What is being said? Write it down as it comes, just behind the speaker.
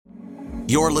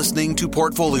You're listening to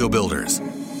Portfolio Builders,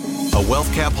 a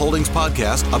WealthCap Holdings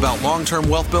podcast about long-term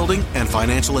wealth building and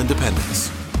financial independence.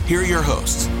 Here are your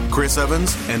hosts, Chris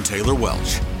Evans and Taylor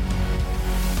Welch.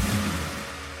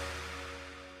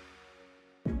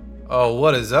 Oh,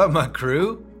 what is up, my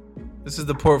crew? This is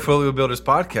the Portfolio Builders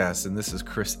podcast, and this is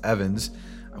Chris Evans.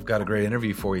 I've got a great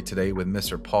interview for you today with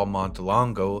Mr. Paul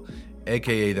Montalongo,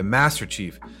 aka the Master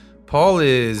Chief. Paul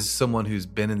is someone who's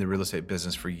been in the real estate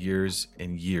business for years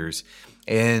and years,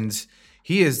 and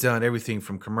he has done everything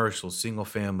from commercial, single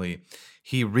family.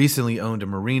 He recently owned a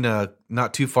marina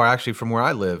not too far actually from where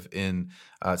I live in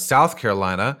South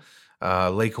Carolina,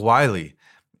 Lake Wylie.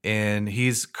 And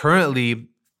he's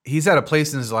at a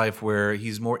place in his life where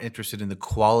he's more interested in the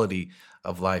quality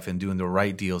of life and doing the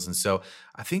right deals. And so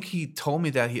I think he told me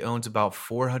that he owns about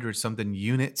 400 something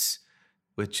units,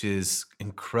 which is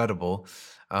incredible.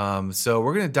 So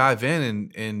we're going to dive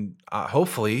in and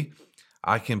hopefully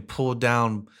I can pull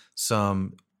down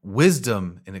some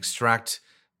wisdom and extract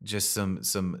just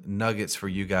some nuggets for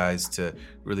you guys to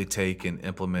really take and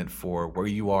implement for where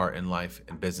you are in life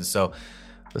and business. So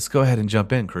let's go ahead and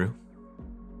jump in, crew.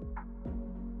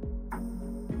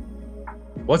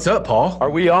 What's up, Paul?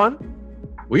 Are we on?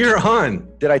 We are on.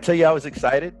 Did I tell you I was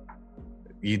excited?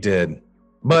 You did,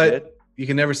 but you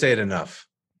can never say it enough.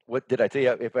 What did I tell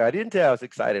you? If I didn't tell you I was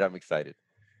excited, I'm excited.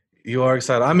 You are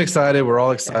excited. I'm excited. We're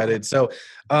all excited. So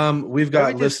we've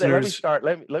got listeners.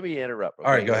 Let me interrupt. Okay?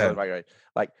 All right, go ahead.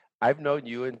 Like I've known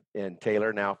you and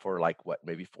Taylor now for like what,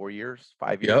 maybe 4 years,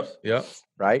 5 years? Yep.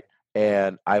 Right.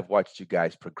 And I've watched you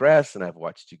guys progress, and I've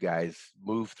watched you guys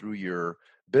move through your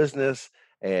business.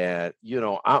 And you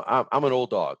know, I'm an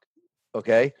old dog,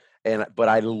 okay. But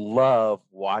I love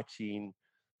watching.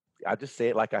 I just say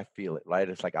it like I feel it, right?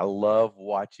 It's like I love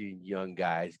watching young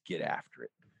guys get after it.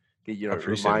 You know, it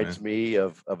reminds me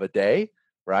of a day,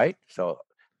 right? So,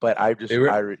 but I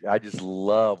just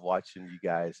love watching you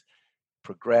guys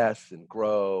progress and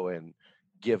grow and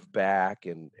give back,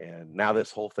 and now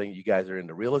this whole thing, you guys are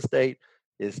into real estate,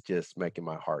 is just making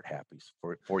my heart happy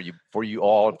for you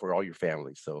all and for all your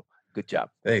families. So good job.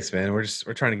 Thanks, man.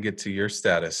 We're trying to get to your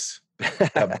status,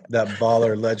 that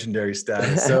baller legendary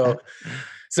status.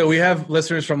 So we have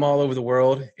listeners from all over the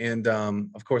world. And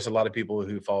of course, a lot of people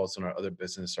who follow us on our other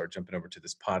business are jumping over to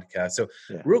this podcast. So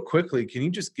real quickly, can you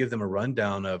just give them a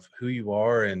rundown of who you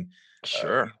are and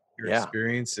your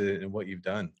experience and what you've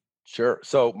done? Sure.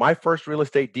 So my first real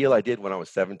estate deal I did when I was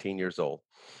 17 years old.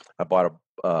 I bought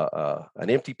an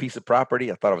empty piece of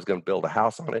property. I thought I was going to build a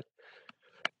house on it.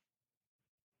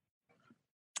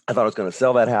 I thought I was going to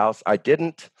sell that house. I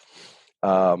didn't.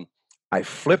 I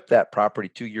flipped that property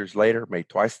 2 years later, made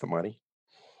twice the money.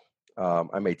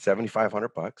 I made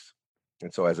 $7,500.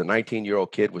 And so as a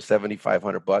 19-year-old kid with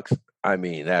 $7,500, I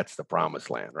mean, that's the promised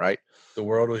land, right? The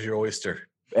world was your oyster.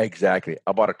 Exactly.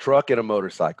 I bought a truck and a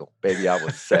motorcycle. Baby, I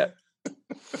was set.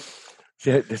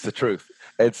 It's the truth.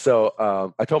 And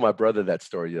so I told my brother that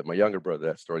story, my younger brother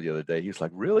that story the other day. He was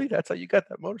like, really? That's how you got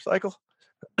that motorcycle?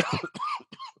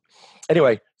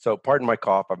 Anyway, so pardon my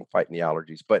cough. I'm fighting the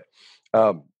allergies. But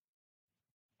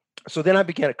so then I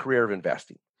began a career of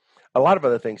investing. A lot of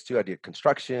other things too. I did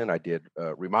construction. I did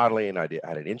remodeling. I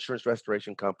had an insurance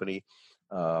restoration company.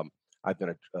 I've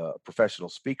been a professional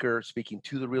speaker, speaking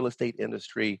to the real estate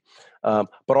industry. But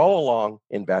all along,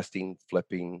 investing,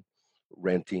 flipping,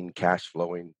 renting, cash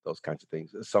flowing, those kinds of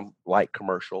things. Some light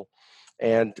commercial,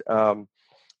 and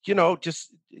you know,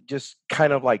 just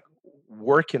kind of like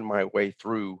working my way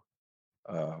through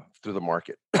the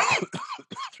market,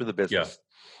 through the business.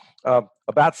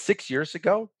 About 6 years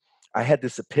ago, I had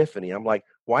this epiphany. I'm like,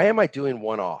 why am I doing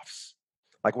one-offs?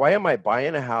 Like, why am I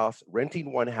buying a house,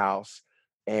 renting one house,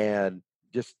 and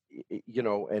just, you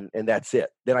know, and that's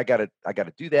it? Then I gotta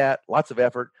do that, lots of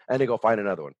effort, and then go find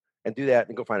another one, and do that,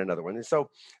 and go find another one. And so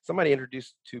somebody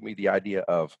introduced to me the idea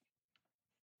of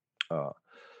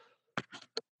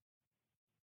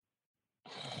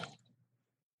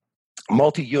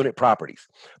multi-unit properties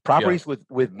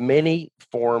with many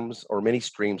forms or many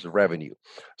streams of revenue.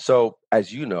 So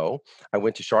as you know, I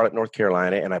went to Charlotte, North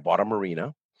Carolina, and I bought a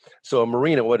marina. So a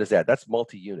marina, what is that? That's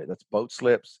multi-unit. That's boat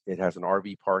slips. It has an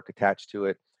RV park attached to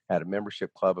it, had a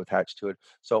membership club attached to it.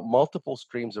 So multiple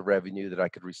streams of revenue that I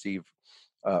could receive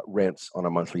rents on a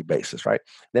monthly basis, right?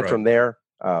 Then from there,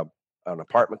 an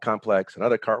apartment complex,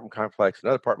 another apartment complex,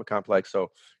 another apartment complex.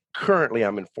 So currently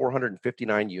I'm in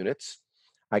 459 units.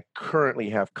 I currently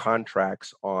have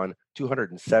contracts on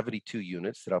 272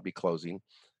 units that I'll be closing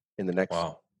in the next,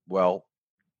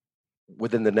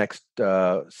 within the next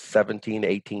 17,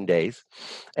 18 days.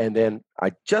 And then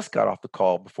I just got off the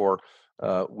call before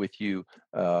with you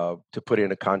to put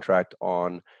in a contract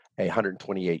on hey,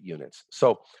 128 units.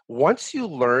 So once you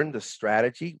learn the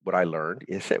strategy, what I learned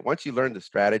is that once you learn the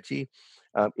strategy,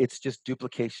 it's just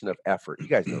duplication of effort. You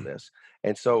guys know this.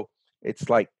 And so it's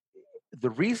like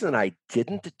the reason I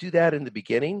didn't do that in the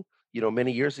beginning,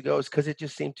 many years ago, is because it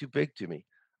just seemed too big to me.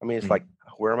 I mean, it's like,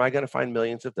 where am I going to find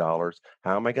millions of dollars?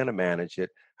 How am I going to manage it?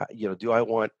 Do I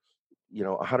want,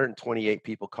 128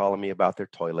 people calling me about their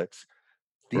toilets?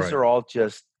 These Right. are all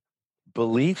just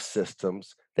belief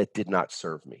systems that did not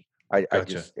serve me. I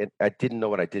Gotcha. I didn't know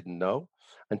what I didn't know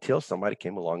until somebody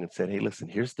came along and said, hey, listen,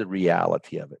 here's the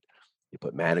reality of it. You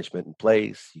put management in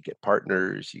place, you get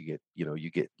partners, you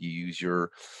use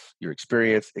your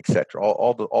experience, etc.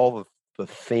 All the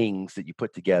things that you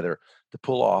put together to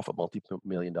pull off a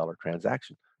multi-million dollar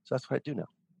transaction. So that's what I do now.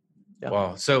 Yeah.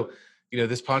 Wow. So,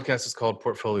 this podcast is called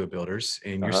Portfolio Builders,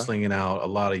 and you're slinging out a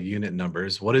lot of unit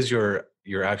numbers. What is your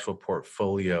actual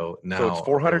portfolio now? So it's of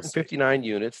real estate? 459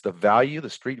 units. The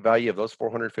street value of those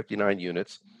 459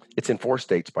 units, it's in 4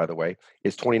 states, by the way,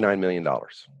 is $29 million.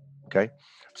 Okay.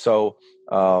 So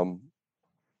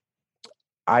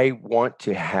I want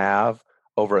to have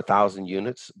over 1,000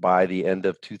 units by the end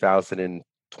of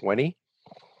 2020.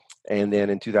 And then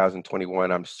in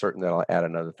 2021, I'm certain that I'll add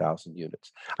another 1,000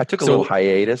 units. I took a little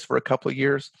hiatus for a couple of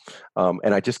years,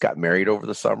 and I just got married over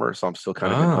the summer, so I'm still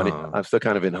kind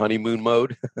of in honeymoon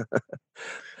mode.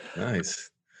 Nice.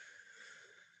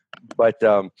 But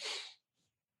we're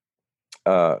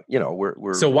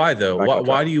so why though?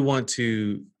 Why do you want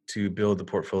to build the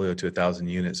portfolio to 1,000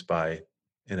 units by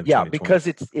end of 2020? Because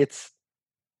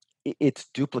it's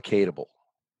duplicatable,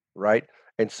 right?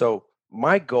 And so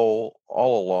my goal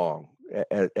all along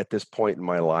at this point in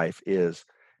my life is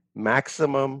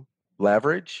maximum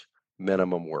leverage,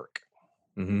 minimum work,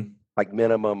 like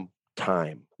minimum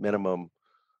time, minimum,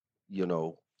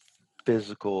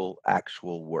 physical,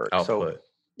 actual work. Output. So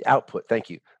output. Thank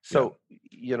you. So,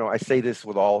 I say this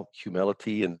with all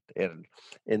humility and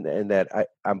that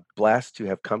I'm blessed to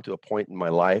have come to a point in my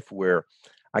life where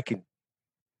I can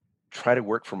try to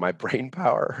work from my brain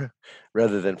power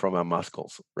rather than from my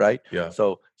muscles, right? Yeah.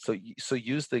 So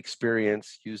use the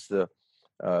experience, use the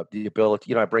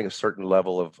ability. I bring a certain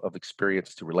level of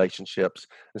experience to relationships,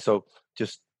 and so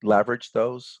just leverage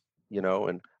those.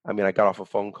 And I mean, I got off a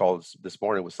phone call this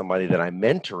morning with somebody that I'm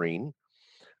mentoring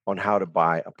on how to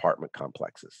buy apartment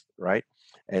complexes, right?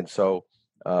 And so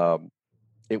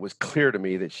it was clear to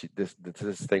me that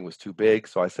this thing was too big.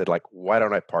 So I said, like, why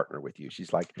don't I partner with you?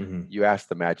 She's like, you asked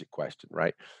the magic question,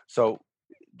 right? So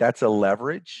that's a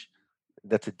leverage.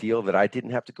 That's a deal that I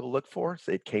didn't have to go look for.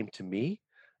 So it came to me,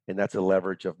 and that's a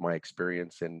leverage of my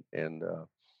experience and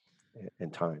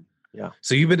time. Yeah.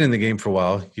 So you've been in the game for a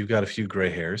while. You've got a few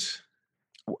gray hairs.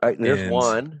 There's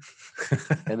one,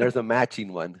 and there's a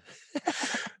matching one.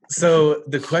 So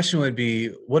the question would be,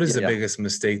 what is the biggest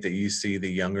mistake that you see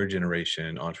the younger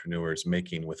generation entrepreneurs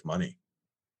making with money?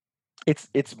 It's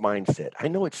mindset. I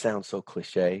know it sounds so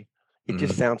cliche. It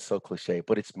just sounds so cliche,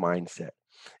 but it's mindset.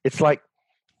 It's like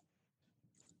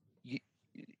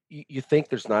you think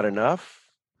there's not enough.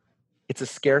 It's a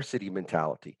scarcity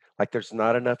mentality. Like there's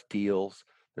not enough deals.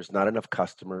 There's not enough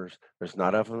customers. There's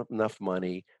not enough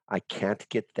money. I can't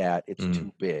get that. It's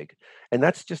too big. And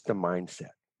that's just a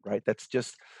mindset, right? That's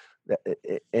just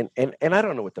and I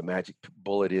don't know what the magic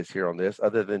bullet is here on this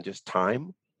other than just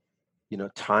time,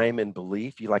 time and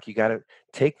belief. You got to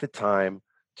take the time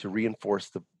to reinforce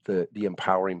the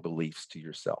empowering beliefs to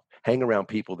yourself. Hang around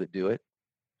people that do it,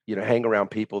 hang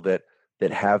around people that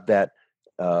have that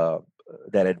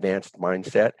advanced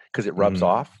mindset, because it rubs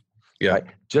off. Yeah. Right?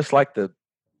 Just like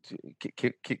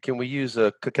can we use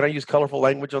can I use colorful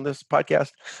language on this podcast?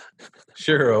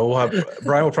 Sure.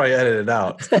 Brian will probably edit it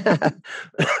out.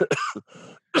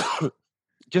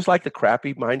 Just like the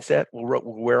crappy mindset will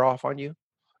wear off on you.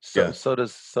 So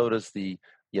does the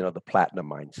the platinum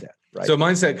mindset, right? So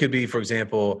mindset could be, for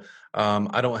example,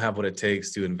 I don't have what it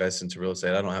takes to invest into real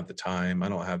estate. I don't have the time. I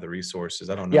don't have the resources.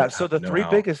 I don't know. Yeah. So the three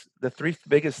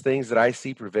biggest things that I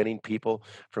see preventing people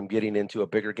from getting into a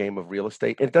bigger game of real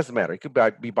estate, and it doesn't matter. It could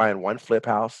be buying one flip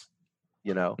house,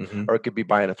 or it could be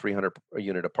buying a 300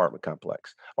 unit apartment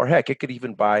complex, or heck, it could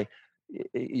even buying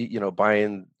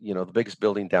the biggest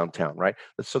building downtown, right?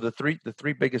 So the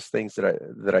three biggest things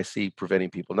that I see preventing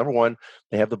people. Number one,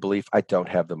 they have the belief, I don't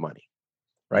have the money,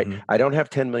 right? I don't have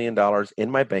 $10 million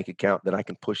in my bank account that I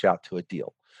can push out to a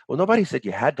deal. Well, nobody said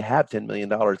you had to have $10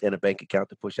 million in a bank account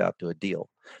to push out to a deal.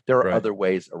 There are other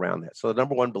ways around that. So the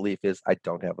number one belief is I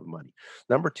don't have the money.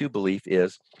 Number two belief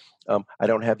is I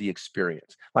don't have the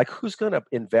experience. Like, who's going to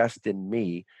invest in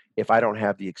me if I don't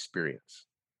have the experience?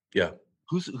 Yeah.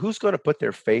 Who's going to put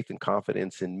their faith and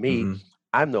confidence in me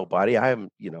I'm nobody.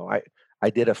 I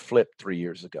did a flip 3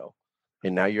 years ago,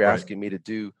 and now you're Right. asking me to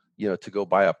do, to go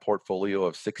buy a portfolio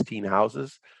of 16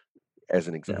 houses as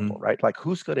an example, Hmm. right? Like,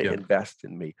 who's going to Yeah. invest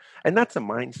in me? And that's a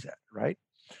mindset, right?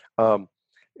 Um,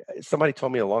 Somebody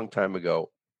told me a long time ago,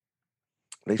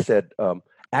 they said,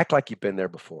 act like you've been there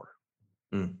before.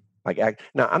 Mm. Like, act.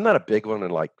 Now, I'm not a big one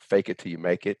and like fake it till you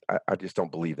make it. I just don't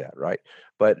believe that, right?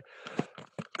 But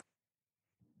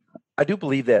I do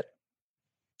believe that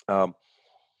um,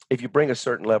 if you bring a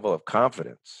certain level of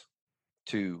confidence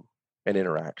to an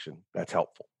interaction, that's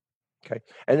helpful. Okay.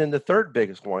 And then the third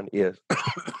biggest one is,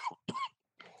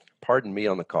 pardon me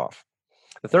on the cough.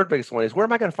 The third biggest one is, where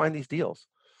am I going to find these deals?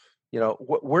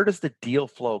 Where does the deal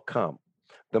flow come?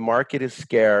 The market is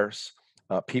scarce.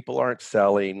 People aren't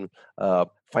selling.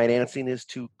 Financing is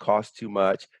cost too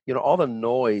much. All the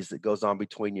noise that goes on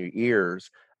between your ears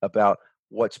about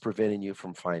what's preventing you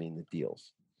from finding the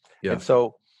deals. Yeah. And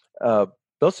so uh,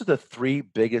 those are the three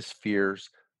biggest fears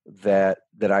that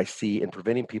I see in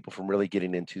preventing people from really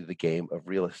getting into the game of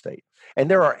real estate. And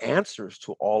there are answers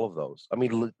to all of those. I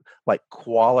mean, like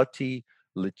quality,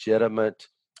 legitimate,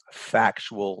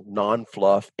 factual,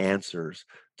 non-fluff answers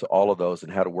to all of those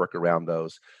and how to work around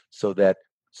those so that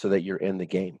you're in the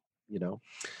game.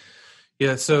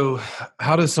 Yeah. So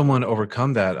how does someone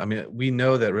overcome that? I mean, we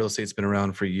know that real estate's been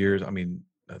around for years. I mean,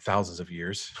 thousands of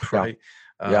years, Yeah. right?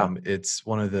 Yeah. It's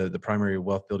one of the primary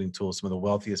wealth building tools. Some of the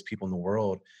wealthiest people in the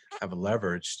world have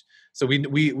leveraged. So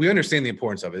we understand the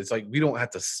importance of it. It's like we don't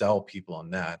have to sell people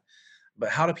on that. But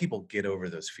how do people get over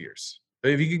those fears?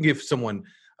 If you can give someone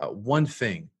one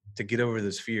thing to get over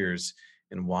those fears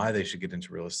and why they should get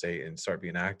into real estate and start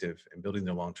being active and building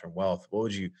their long-term wealth, what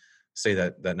would you say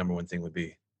that number one thing would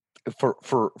be?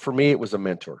 For me, it was a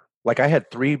mentor. Like, I had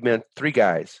three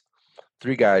guys,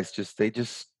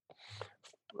 just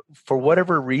for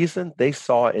whatever reason, they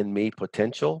saw in me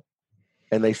potential,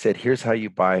 and they said, here's how you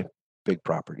buy big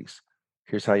properties.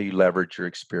 Here's how you leverage your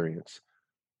experience.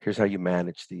 Here's how you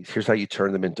manage these. Here's how you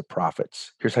turn them into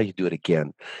profits. Here's how you do it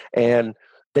again. And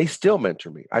they still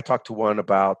mentor me. I talked to one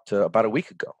about a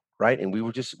week ago, right? And we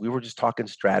were just talking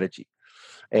strategy.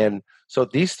 And so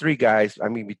these three guys, I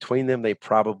mean, between them, they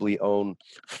probably own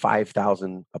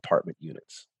 5,000 apartment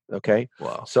units. Okay.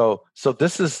 Wow. So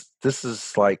this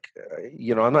is like,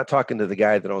 I'm not talking to the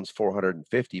guy that owns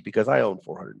 450 because I own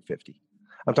 450.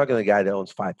 I'm talking to the guy that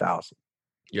owns 5,000.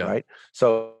 Yeah. Right.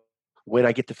 So when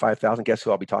I get to 5,000, guess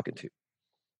who I'll be talking to?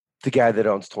 The guy that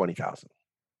owns 20,000.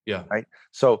 Yeah. Right.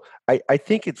 So I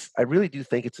really do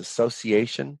think it's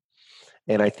association,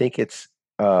 and I think it's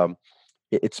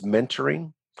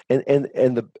mentoring, and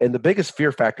the biggest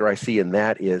fear factor I see in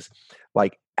that is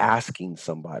like asking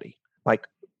somebody, like,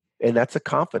 and that's a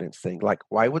confidence thing. Like,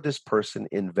 why would this person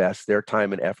invest their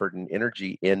time and effort and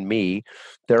energy in me?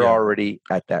 They're Yeah. already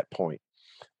at that point.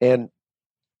 And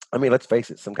I mean, let's face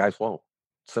it, some guys won't.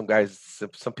 Some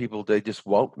people, they just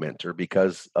won't mentor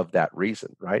because of that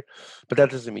reason, right? But that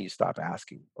doesn't mean you stop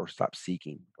asking or stop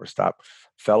seeking or stop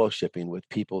fellowshipping with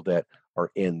people that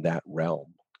are in that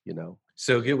realm.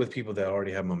 So get with people that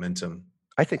already have momentum.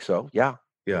 I think so. Yeah.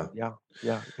 Yeah. Yeah.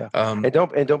 Yeah. Yeah. Um, And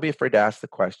don't be afraid to ask the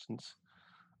questions.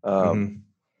 Um,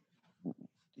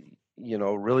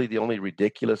 mhm. Really the only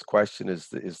ridiculous question is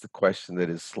the question that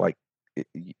is like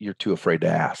you're too afraid to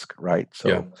ask, right? So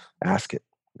Yeah. ask it,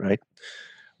 right?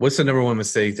 What's the number one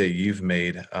mistake that you've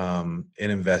made in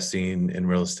investing in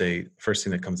real estate? First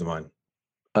thing that comes to mind.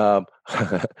 Um,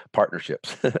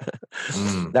 Partnerships.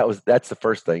 Mm. That's the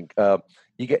first thing. I've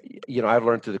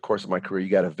learned through the course of my career,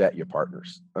 you got to vet your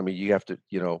partners. I mean, you have to,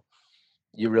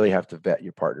 you really have to vet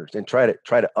your partners and try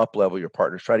to up level your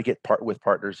partners. Try to get with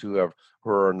partners who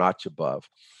are a notch above.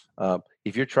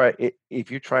 If you're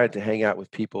trying to hang out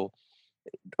with people,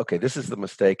 okay, this is the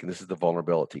mistake and this is the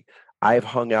vulnerability. I've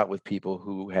hung out with people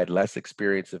who had less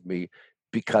experience of me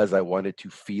because I wanted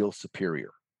to feel superior.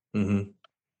 Mm-hmm.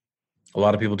 A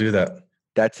lot of people do that.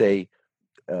 That's a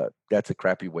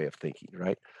crappy way of thinking,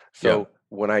 right? So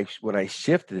when I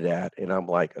shifted that, and I'm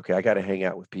like, okay, I got to hang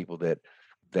out with people that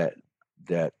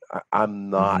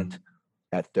I'm not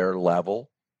at their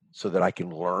level, so that I can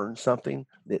learn something.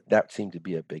 That seemed to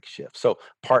be a big shift. So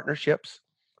partnerships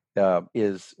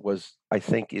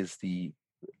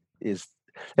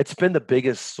it's been the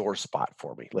biggest sore spot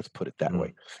for me. Let's put it that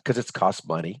way, because it's cost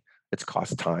money, it's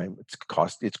cost time,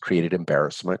 it's created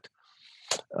embarrassment,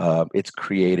 it's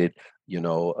created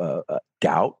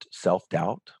doubt,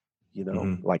 self-doubt.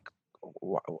 Like,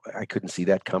 I couldn't see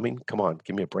that coming. Come on,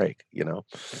 give me a break.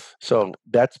 So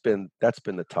that's been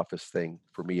the toughest thing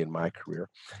for me in my career.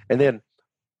 And then,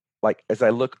 like, as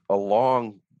I look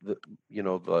along the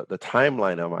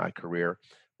timeline of my career,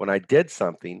 when I did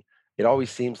something, it always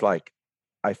seems like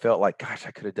I felt like, gosh,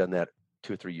 I could have done that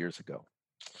 2 or 3 years ago.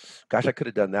 Gosh, I could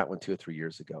have done that one 2 or 3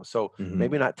 years ago. So Hmm.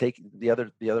 maybe not taking the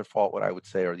other fault, what I would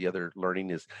say, or the other learning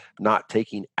is not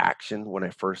taking action when I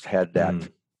first had Hmm.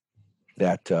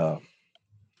 that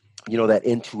that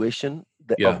intuition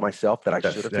of Yeah. myself that I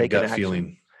That should have that taken gut action.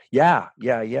 feeling. Yeah,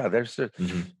 yeah, yeah.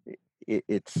 Hmm.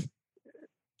 It's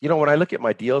when I look at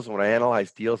my deals and when I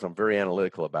analyze deals, I'm very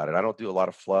analytical about it. I don't do a lot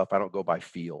of fluff. I don't go by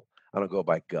feel. I don't go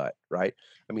by gut, right?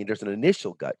 I mean, there's an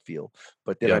initial gut feel,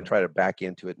 but then I Yeah. try to back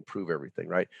into it and prove everything,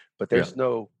 right? But Yeah. there's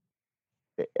no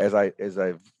as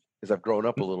I've grown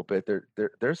up a little bit,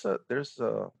 there's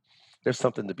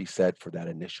something to be said for that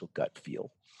initial gut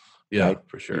feel, Yeah, right?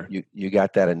 for You sure. you you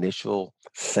got that initial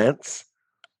sense,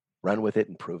 run with it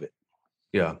and prove it.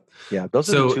 Yeah. Yeah, those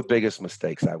are the So two biggest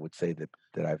mistakes I would say that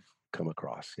I've come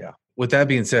across. Yeah. with that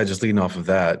being said, just leading off of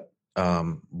that,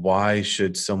 why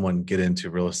should someone get into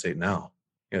real estate now?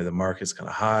 The market's kind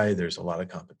of high. There's a lot of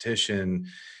competition,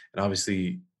 and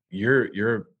obviously,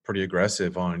 you're pretty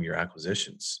aggressive on your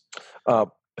acquisitions. Uh,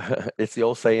 it's the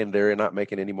old saying, they're not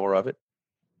making any more of it.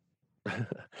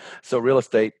 So real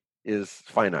estate is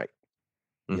finite,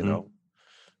 you Hmm. know,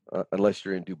 unless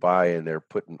you're in Dubai and they're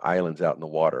putting islands out in the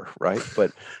water, right?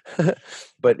 But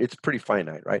but it's pretty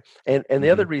finite, right? And the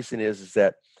other Hmm. reason is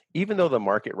that even though the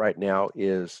market right now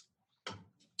is,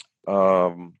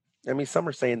 um, I mean, some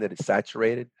are saying that it's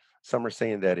saturated, some are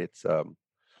saying that it's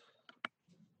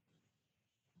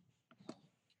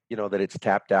that it's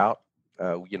tapped out.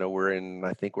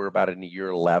 I think we're about in year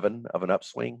 11 of an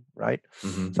upswing, right?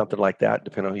 Hmm. Something like that,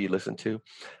 depending on who you listen to.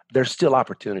 There's still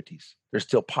opportunities. There's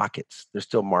still pockets. There's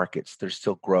still markets. There's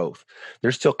still growth.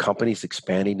 There's still companies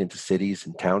expanding into cities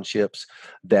and townships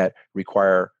that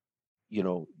require,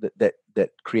 that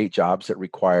create jobs that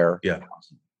require Yeah.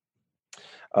 housing.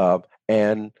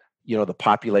 And the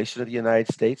population of the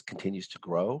United States continues to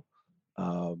grow.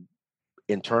 Um,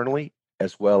 Internally,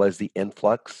 as well as the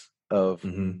influx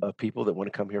Hmm. of people that want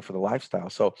to come here for the lifestyle.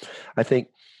 So I think,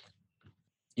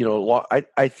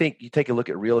 I think you take a look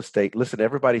at real estate. Listen,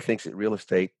 everybody thinks that real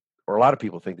estate, or a lot of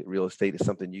people think that real estate is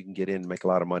something you can get in and make a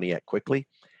lot of money at quickly.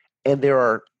 And there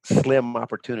are slim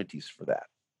opportunities for that,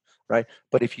 right?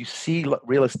 But if you see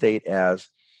real estate as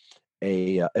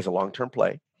a long-term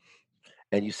play,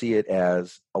 and you see it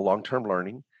as a long-term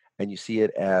learning, and you see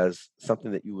it as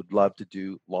something that you would love to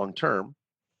do long-term.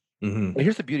 Hmm. And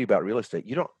here's the beauty about real estate.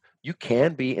 You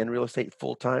can be in real estate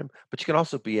full time, but you can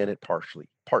also be in it partially,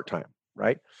 part time,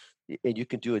 right? And you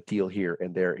can do a deal here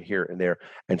and there,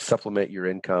 and supplement your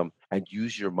income and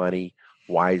use your money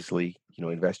wisely,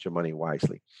 invest your money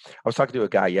wisely. I was talking to a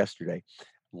guy yesterday,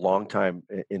 longtime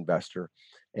investor,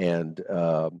 and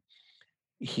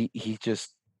he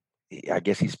just, I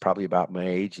guess he's probably about my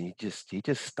age, and he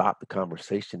just stopped the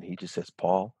conversation. He just says,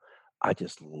 "Paul, I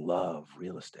just love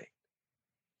real estate."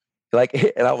 Like,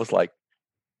 and I was like,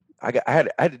 I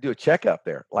had to do a checkup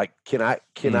there. Like, can I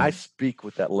Mm. speak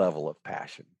with that level of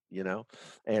passion?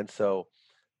 And so,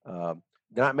 um,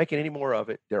 not making any more of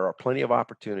it. There are plenty of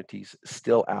opportunities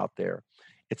still out there.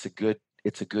 It's a good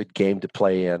game to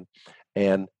play in,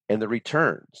 and the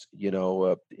returns.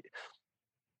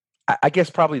 I guess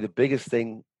probably the biggest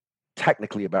thing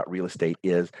technically about real estate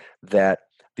is that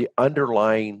the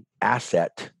underlying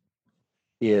asset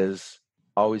is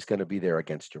always going to be there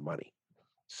against your money.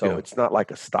 So Yeah. it's not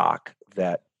like a stock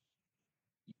that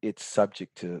it's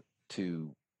subject to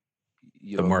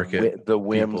The market, the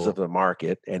whims of people. the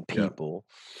market and Yeah. people,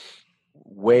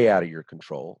 way out of your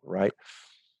control, right?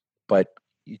 But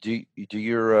you do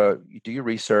your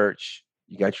research,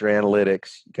 you got your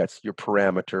analytics, you got your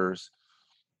parameters,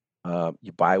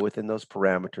 you buy within those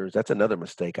parameters. That's another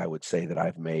mistake I would say that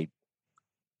I've made,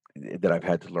 that I've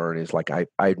had to learn, is like I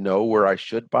know where I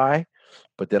should buy,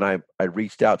 but then I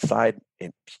reached outside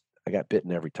and I got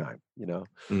bitten every time.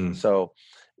 Mm. So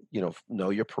know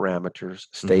your parameters,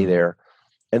 stay Hmm. there,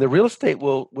 and the real estate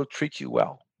will treat you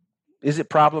well. Is it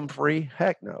problem free?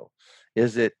 Heck no. Are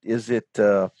there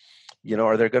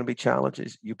going to be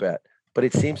challenges? You bet. But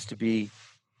it seems to be,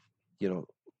 you know,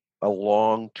 a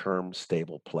long-term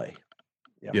stable play.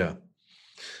 Yeah. Yeah.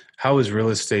 How has real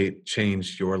estate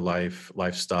changed your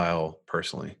lifestyle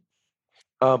personally?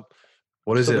 Um,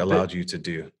 What has so it the bit allowed you to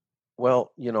do?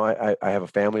 Well, I have a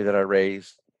family that I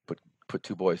raised, put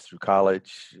two boys through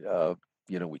college.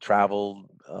 We traveled.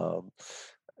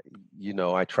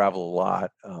 I travel a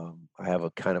lot. I have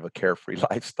a kind of a carefree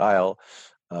lifestyle.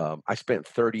 I spent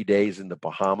 30 days in the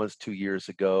Bahamas 2 years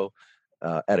ago,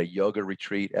 at a yoga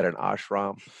retreat at an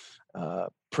ashram.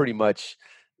 Pretty much,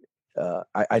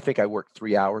 I think I worked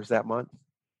 3 hours that month,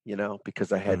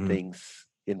 because I had Hmm. things.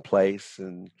 in place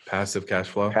and Passive cash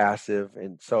flow. passive.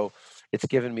 And so it's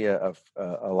given me a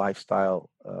lifestyle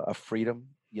of freedom,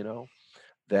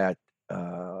 that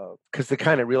because the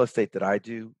kind of real estate that I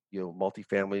do,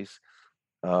 multifamilies,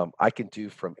 I can do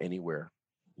from anywhere.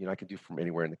 I can do from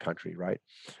anywhere in the country, right?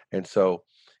 And so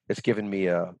it's given me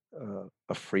a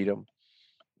freedom,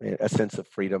 a sense of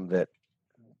freedom that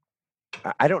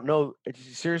I don't know.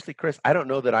 Seriously, Chris, I don't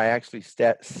know that I actually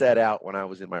set out when I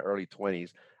was in my early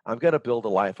 20s. I'm going to build a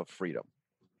life of freedom.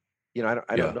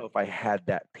 I don't know if I had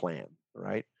that plan,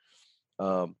 right?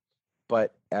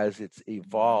 But as it's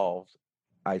evolved,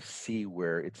 I see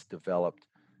where it's developed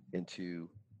into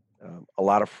a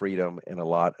lot of freedom and a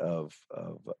lot of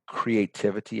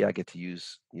creativity. I get to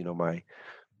use,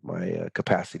 my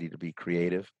capacity to be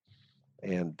creative,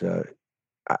 and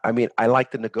I mean, I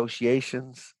like the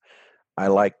negotiations. I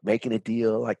like making a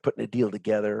deal, like putting a deal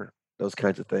together. Those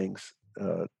kinds of things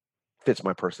fits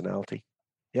my personality.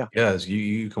 Yeah. Yes,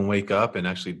 you can wake up and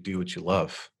actually do what you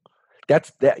love.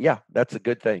 That's a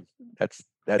good thing. That's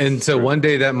And so true. one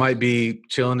day that might be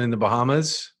chilling in the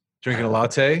Bahamas, drinking a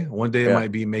latte. One day it Yeah.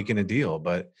 might be making a deal.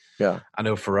 But Yeah. I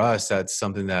know for us, that's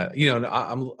something that,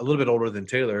 I'm a little bit older than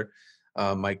Taylor.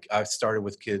 I started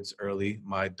with kids early.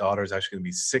 My daughter's actually going to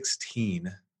be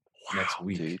 16 next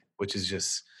week, dude. which is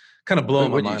just kind of blowing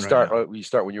my When you mind start, right now. you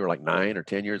start when you were like 9 or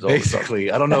 10 years old.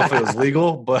 Basically, I don't know if it was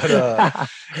legal, but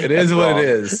it is what it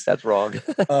is. That's wrong.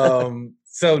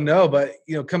 So no, but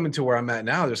coming to where I'm at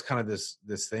now, there's kind of this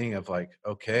thing of like,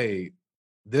 okay,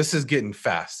 this is getting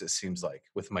fast. It seems like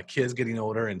with my kids getting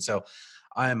older, and so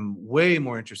I'm way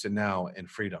more interested now in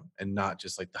freedom and not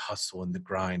just like the hustle and the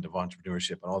grind of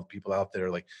entrepreneurship and all the people out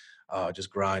there like, just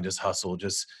grind, just hustle,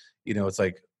 just it's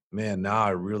like, man, now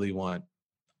I really want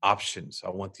options.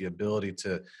 I want the ability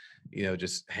to,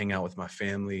 just hang out with my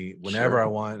family whenever Sure. I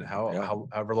want,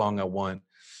 however long I want.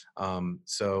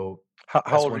 So How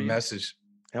that's old are one you? message.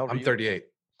 How old are I'm you? 38.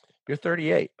 You're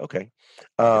 38. Okay.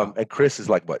 Yeah. And Chris is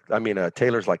like what? I mean,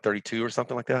 Taylor's like 32 or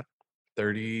something like that.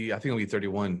 30. I think it'll be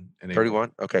 31 in April.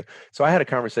 31. Okay. So I had a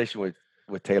conversation with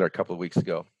Taylor a couple of weeks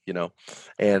ago,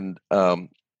 and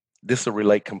this will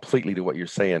relate completely to what you're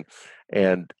saying.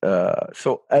 And so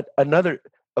so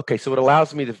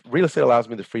real estate allows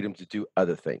me the freedom to do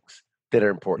other things that are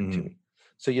important to me.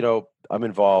 So, I'm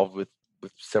involved with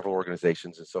several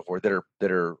organizations and so forth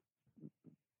that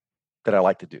I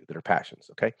like to do, that are passions.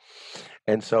 Okay.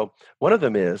 And so one of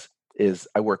them is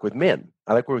I work with men.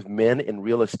 I like to work with men in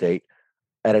real estate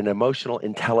at an emotional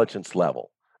intelligence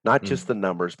level, not just the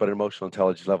numbers, but an emotional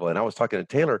intelligence level. And I was talking to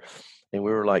Taylor, and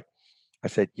we were like, I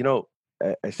said, you're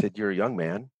a young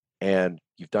man and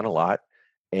you've done a lot,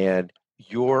 and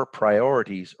your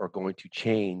priorities are going to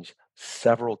change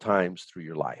several times through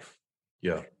your life.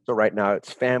 Yeah. So right now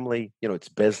it's family, it's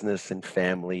business and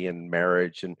family and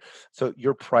marriage. And so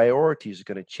your priorities are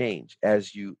going to change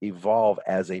as you evolve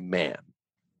as a man,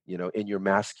 in your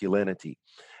masculinity.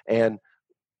 And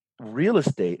real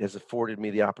estate has afforded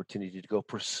me the opportunity to go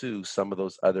pursue some of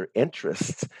those other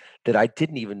interests that I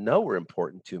didn't even know were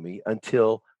important to me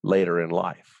until later in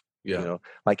life. Yeah.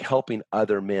 Like helping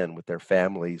other men with their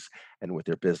families and with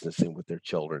their business and with their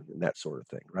children and that sort of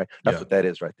thing, right? That's what that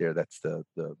is right there. That's the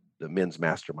men's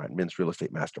mastermind, men's real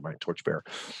estate mastermind, Torchbearer.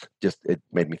 Just, it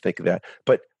made me think of that.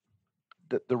 But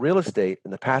the real estate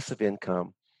and the passive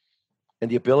income and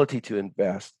the ability to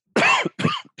invest,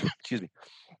 excuse me,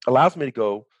 allows me to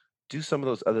go do some of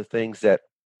those other things that,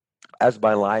 as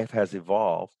my life has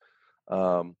evolved,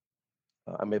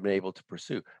 I've been able to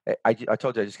pursue. I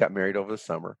told you I just got married over the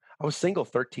summer. I was single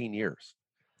 13 years.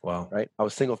 Wow. Right. I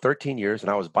was single 13 years, and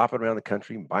I was bopping around the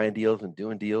country and buying deals and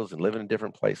doing deals and living in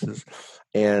different places,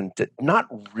 and not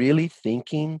really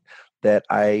thinking that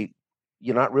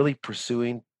you're not really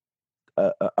pursuing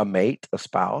a mate, a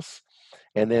spouse.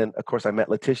 And then, of course, I met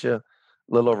Letitia a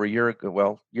little over a year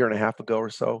ago, year and a half ago or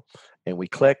so, and we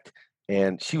clicked.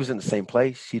 And she was in the same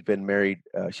place. She'd been married.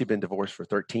 She'd been divorced for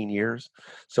 13 years.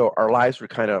 So our lives were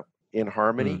kind of in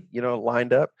harmony,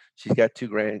 lined up. She's got two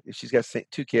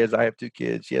kids. I have 2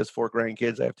 kids. She has 4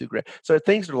 grandkids. I have 2 grand. So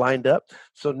things are lined up.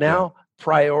 So now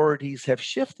priorities have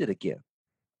shifted again,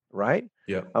 right?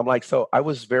 Yeah. I'm like, so I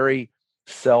was very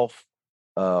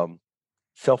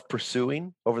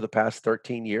self-pursuing over the past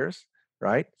 13 years,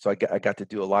 right? So I got to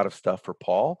do a lot of stuff for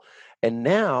Paul. And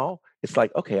now it's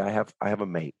like, okay, I have a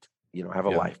mate. I have a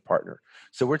life partner.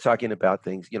 So we're talking about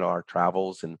things, our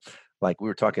travels, and like we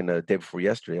were talking the day before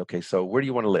yesterday. Okay, so where do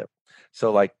you want to live?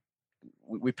 So like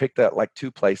we picked out like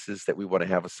 2 places that we want to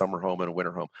have a summer home and a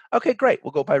winter home. Okay, great.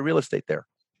 We'll go buy real estate there.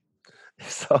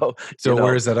 So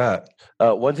where is that at?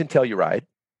 One's in Telluride,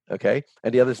 okay,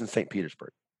 and the other's in St.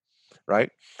 Petersburg, right?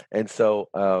 And so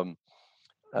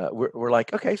we're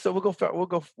like, okay, so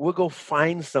we'll go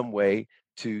find some way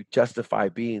to justify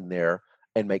being there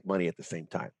and make money at the same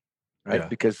time, right? Yeah.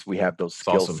 Because we have those It's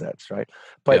skill awesome. sets, right?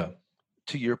 But Yeah.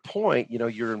 to your point,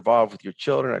 you're involved with your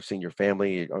children. I've seen your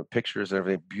family pictures and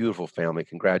everything. Beautiful family.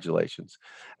 Congratulations.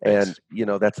 And,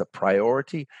 Thanks. that's a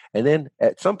priority. And then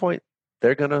at some point,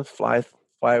 they're going to fly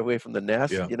away from the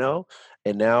nest, Yeah.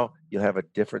 and now you'll have a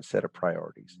different set of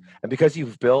priorities. And because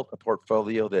you've built a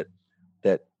portfolio that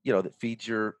feeds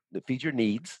your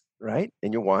needs, right?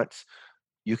 And your wants,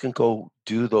 you can go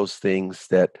do those things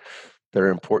that are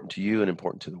important to you and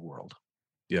important to the world.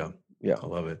 Yeah. Yeah. I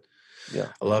love it.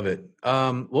 Yeah. I love it.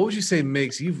 What would you say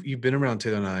makes you've been around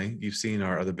Taylor and I, you've seen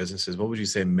our other businesses. What would you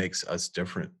say makes us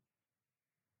different?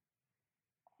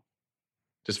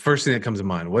 Just first thing that comes to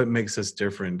mind. What makes us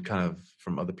different kind of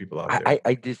from other people out there?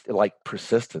 I just like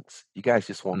persistence. You guys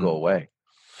just won't go away.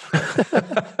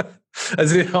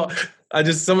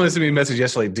 Someone sent me a message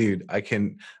yesterday, dude,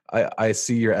 I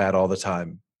see your ad all the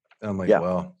time. And I'm like, Yeah.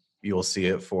 well, you'll see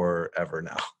it forever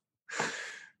now.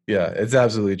 Yeah, it's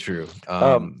absolutely true.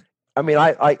 I mean,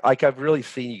 I've really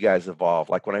seen you guys evolve.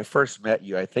 Like when I first met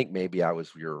you, I think maybe I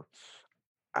was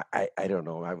I don't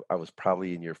know. I was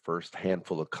probably in your first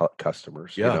handful of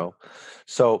customers, Yeah.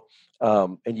 So,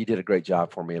 and you did a great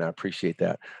job for me, and I appreciate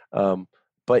that.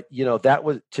 But that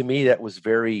was, to me, that was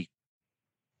very,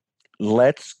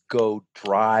 let's go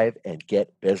drive and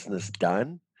get business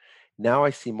done. Now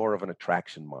I see more of an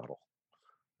attraction model.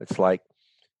 It's like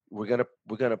we're gonna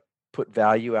put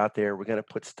value out there. We're gonna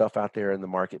put stuff out there in the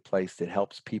marketplace that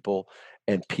helps people,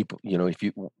 and people,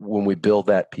 when we build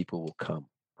that, people will come,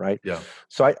 right? Yeah.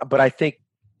 So but I think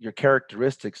your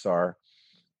characteristics are,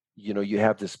 you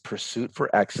have this pursuit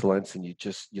for excellence, and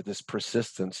this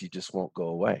persistence, you just won't go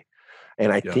away. And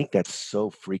I think that's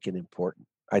so freaking important.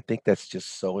 I think that's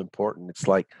just so important. It's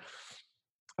like,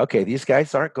 okay, these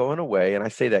guys aren't going away. And I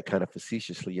say that kind of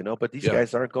facetiously, but these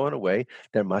guys aren't going away.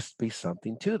 There must be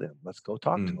something to them. Let's go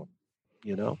talk to them,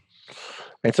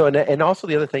 And so, and also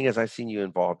the other thing is, I've seen you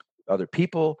involve other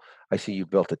people. I see you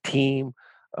built a team.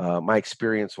 My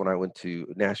experience when I went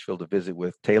to Nashville to visit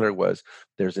with Taylor was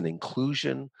there's an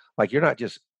inclusion. Like you don't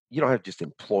have just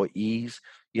employees.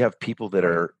 You have people that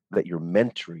you're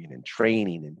mentoring and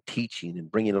training and teaching and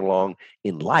bringing along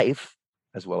in life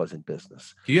as well as in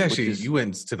business. You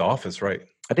went to the office, right?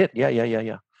 I did.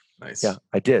 Yeah. Nice. Yeah,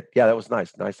 I did. Yeah, that was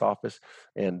nice. Nice office.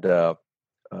 And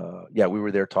yeah, we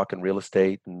were there talking real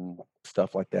estate and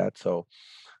stuff like that. So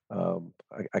I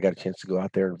got a chance to go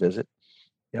out there and visit.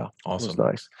 Yeah, awesome. It was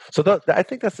nice. So I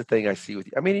think that's the thing I see with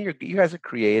you. I mean, you guys are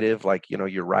creative. Like,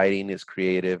 your writing is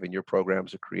creative, and your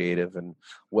programs are creative and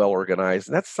well organized.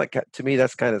 And that's like, to me,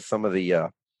 that's kind of some of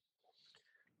the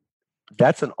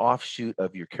that's an offshoot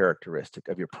of your characteristic,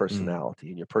 of your personality.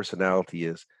 And your personality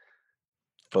is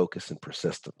focus and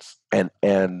persistence,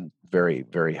 and very,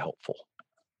 very helpful.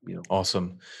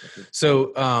 Awesome.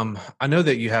 So I know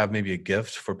that you have maybe a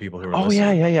gift for people who are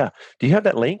listening. Oh, yeah. Do you have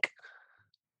that link?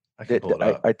 I can pull it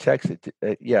up. I texted.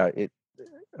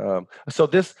 So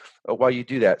this, while you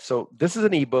do that, so this is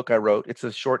an ebook I wrote. It's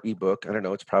a short ebook. I don't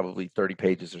know. It's probably 30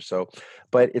 pages or so,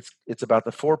 but it's about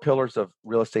the 4 pillars of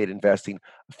real estate investing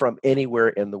from anywhere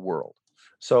in the world.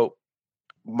 So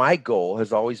my goal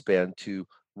has always been to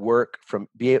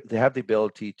be able to have the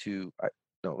ability to,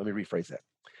 no, let me rephrase that.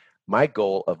 My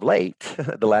goal of late,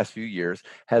 the last few years,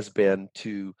 has been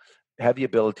to have the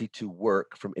ability to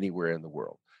work from anywhere in the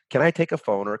world. Can I take a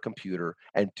phone or a computer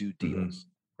and do deals?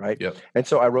 Right. Yep. And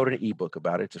so I wrote an ebook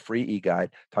about it. It's a free e-guide.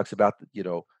 Talks about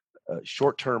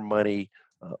short-term money,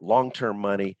 long-term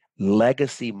money,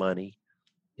 legacy money.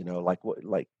 Like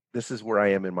this is where I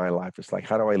am in my life. It's like,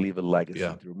 how do I leave a legacy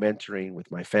through mentoring with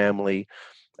my family,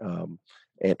 and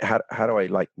how do I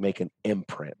like make an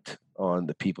imprint on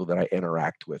the people that I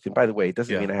interact with? And by the way, it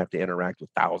doesn't mean I have to interact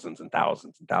with thousands and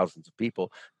thousands and thousands of people.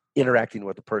 Interacting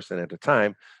with a person at a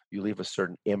time, you leave a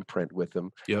certain imprint with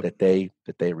them that they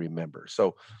remember.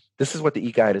 So this is what the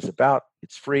e-guide is about.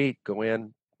 It's free. Go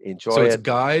in, enjoy it. So it's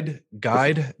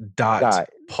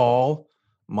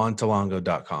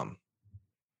guide.paulmontalongo.com.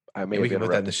 We can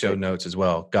put that in the show notes as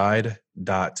well.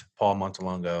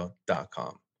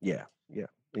 Guide.paulmontalongo.com. Yeah.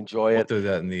 Enjoy it. We'll throw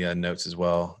that in the notes as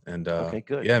well. And okay,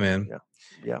 good. Yeah, man.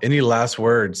 Yeah. Any last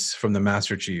words from the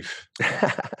Master Chief?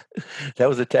 That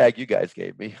was a tag you guys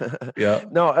gave me. Yeah.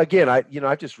 No, again,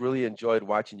 I just really enjoyed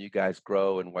watching you guys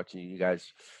grow and watching you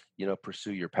guys,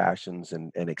 pursue your passions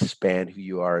and expand who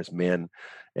you are as men.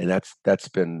 And that's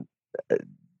been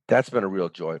a real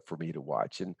joy for me to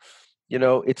watch. And,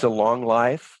 it's a long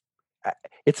life.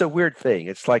 it's a weird thing.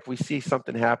 It's like we see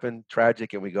something happen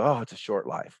tragic and we go, oh, it's a short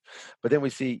life. But then we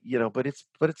see, but it's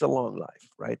a long life,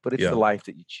 right? But it's Yeah. the life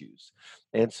that you choose.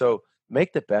 And so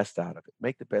make the best out of it.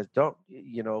 Make the best. Don't,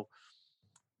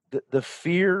 the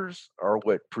fears are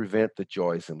what prevent the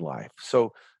joys in life.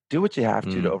 So do what you have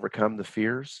to overcome the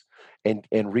fears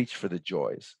and reach for the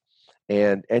joys.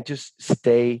 And just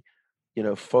stay,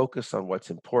 focus on what's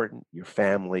important, your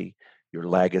family, your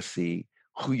legacy,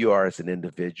 who you are as an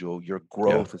individual, your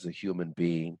growth as a human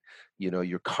being,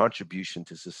 your contribution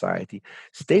to society.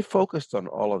 Stay focused on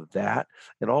all of that,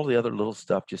 and all the other little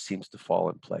stuff just seems to fall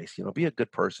in place. Be a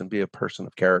good person, be a person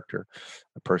of character,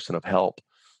 a person of help,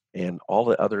 and all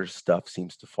the other stuff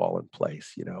seems to fall in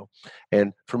place,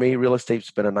 And for me, real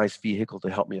estate's been a nice vehicle to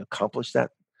help me accomplish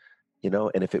that,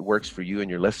 and if it works for you and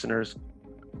your listeners,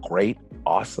 great,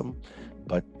 awesome.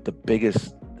 But the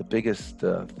biggest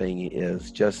thing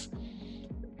is just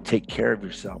take care of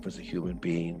yourself as a human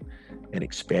being and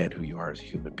expand who you are as a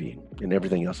human being, and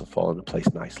everything else will fall into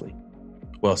place nicely.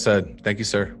 Well said. Thank you,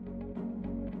 sir.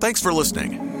 Thanks for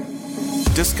listening.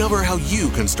 Discover how you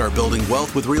can start building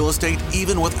wealth with real estate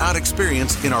even without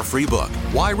experience in our free book,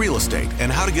 Why Real Estate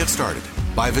and How to Get Started,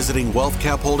 by visiting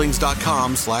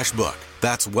wealthcapholdings.com/book.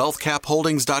 That's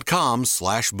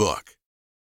wealthcapholdings.com/book.